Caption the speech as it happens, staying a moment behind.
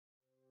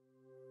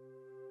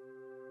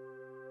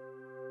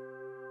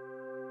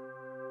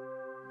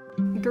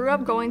Grew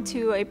up going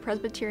to a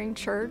Presbyterian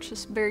church, a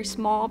very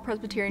small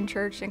Presbyterian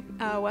church in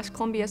West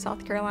Columbia,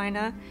 South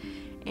Carolina,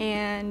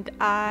 and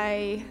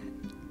I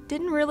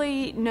didn't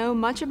really know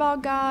much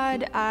about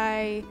God.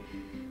 I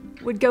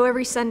would go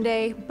every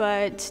Sunday,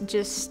 but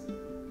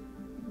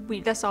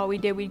that's all we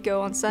did. We'd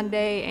go on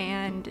Sunday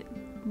and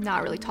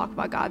not really talk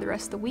about God the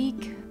rest of the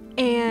week.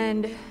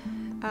 And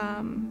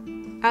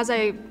as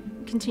I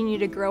continued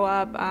to grow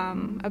up,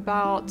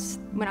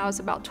 when I was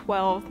about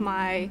 12,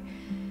 my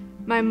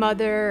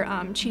mother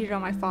cheated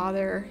on my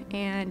father,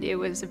 and it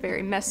was a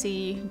very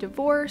messy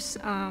divorce.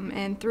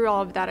 And through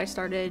all of that, I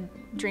started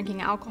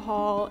drinking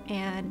alcohol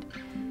and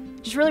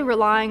just really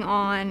relying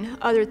on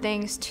other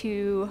things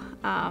to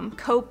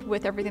cope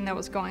with everything that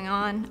was going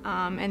on.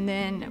 And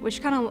then,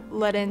 which kind of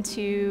led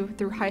into,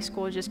 through high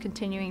school, just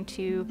continuing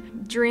to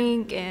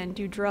drink and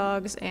do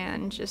drugs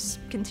and just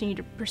continue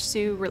to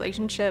pursue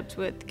relationships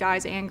with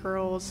guys and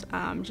girls,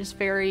 just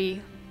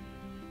very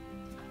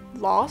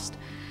lost.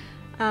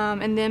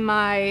 And then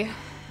my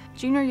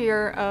junior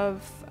year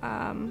of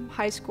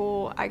high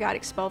school, I got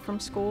expelled from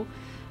school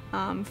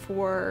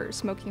for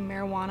smoking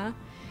marijuana.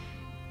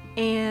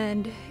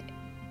 And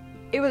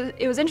it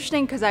was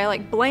interesting because I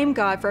blamed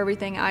God for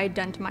everything I had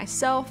done to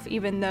myself,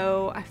 even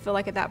though I feel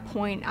like at that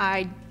point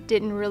I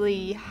didn't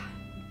really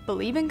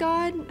believe in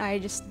God. I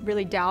just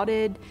really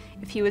doubted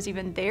if he was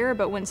even there.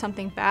 But when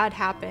something bad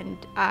happened,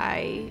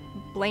 I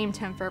blamed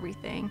him for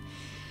everything.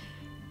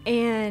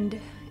 And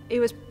it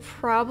was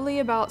probably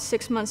about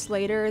 6 months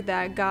later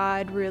that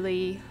God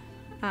really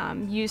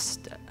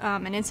used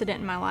an incident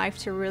in my life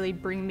to really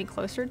bring me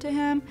closer to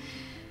him.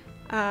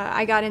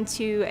 I got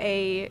into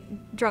a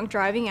drunk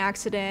driving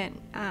accident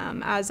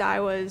as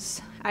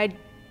I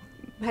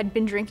had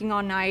been drinking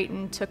all night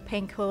and took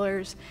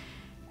painkillers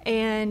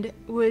and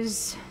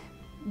was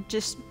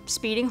just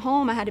speeding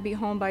home. I had to be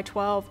home by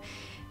 12,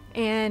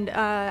 and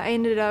I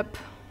ended up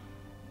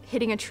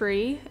hitting a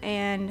tree,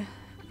 and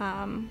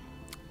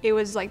it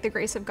was like the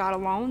grace of God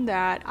alone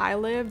that I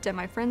lived and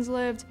my friends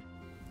lived.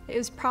 It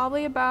was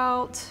probably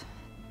about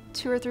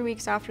 2 or 3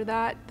 weeks after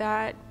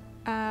that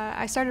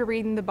I started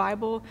reading the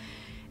Bible,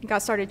 and God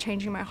started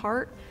changing my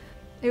heart.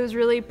 It was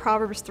really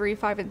Proverbs 3,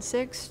 5, and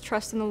 6.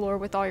 Trust in the Lord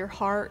with all your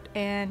heart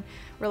and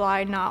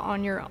rely not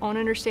on your own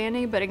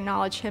understanding, but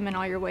acknowledge him in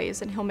all your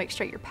ways, and he'll make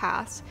straight your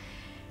paths.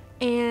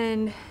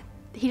 And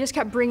he just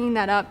kept bringing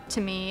that up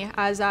to me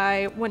as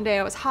one day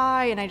I was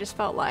high, and I just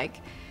felt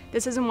like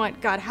this isn't what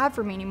God had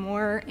for me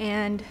anymore.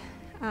 And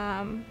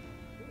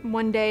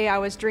one day I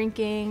was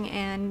drinking,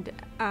 and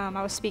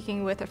I was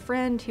speaking with a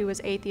friend who was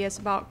atheist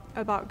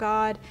about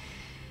God,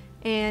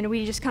 and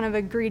we just kind of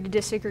agreed to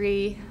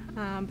disagree.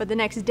 But the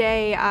next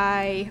day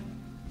I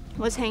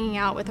was hanging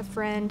out with a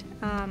friend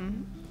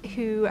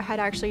who had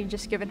actually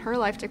just given her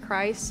life to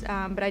Christ,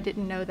 but I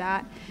didn't know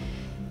that.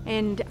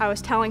 And I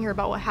was telling her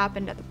about what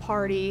happened at the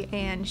party,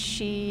 and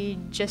she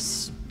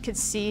just could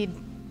see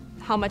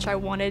how much I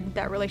wanted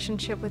that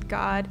relationship with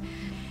God,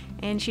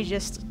 and she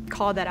just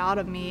called that out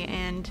of me,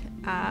 and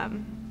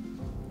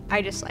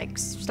I just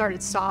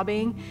started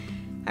sobbing.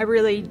 I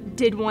really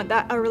did want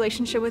a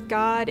relationship with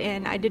God,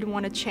 and I didn't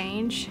want to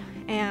change.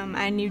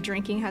 I knew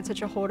drinking had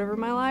such a hold over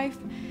my life,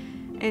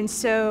 and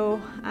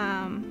so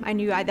I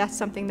knew that's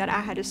something that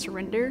I had to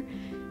surrender.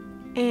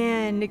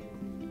 And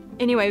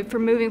anyway,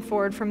 from moving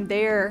forward from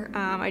there,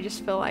 I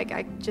just feel like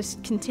I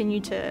just continue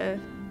to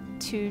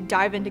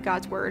dive into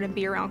God's Word and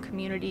be around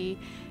community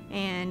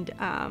and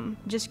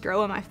just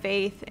grow in my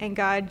faith. And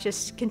God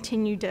just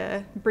continued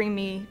to bring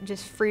me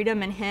just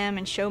freedom in him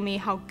and show me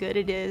how good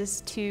it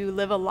is to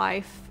live a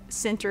life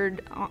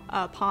centered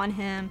upon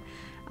him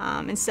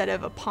instead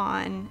of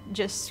upon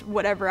just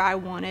whatever I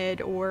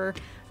wanted or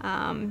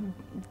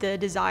the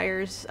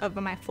desires of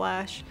my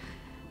flesh.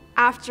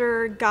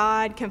 After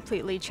God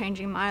completely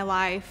changing my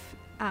life,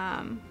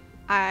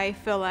 I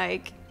feel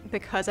like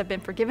because I've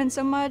been forgiven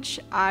so much,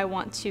 I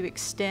want to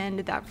extend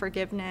that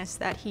forgiveness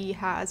that he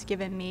has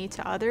given me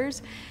to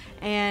others.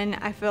 And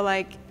I feel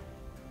like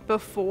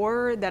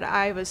before that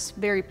I was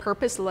very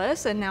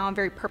purposeless, and now I'm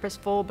very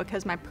purposeful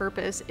because my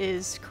purpose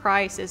is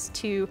Christ, is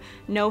to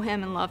know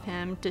him and love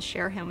him, to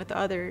share him with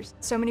others.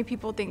 So many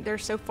people think they're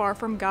so far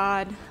from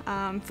God.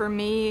 For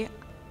me,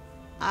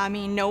 I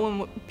mean,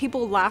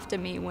 people laughed at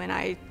me when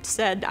I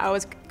said I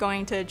was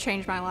going to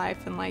change my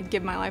life and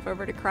give my life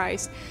over to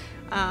Christ.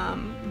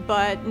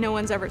 But no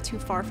one's ever too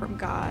far from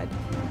God.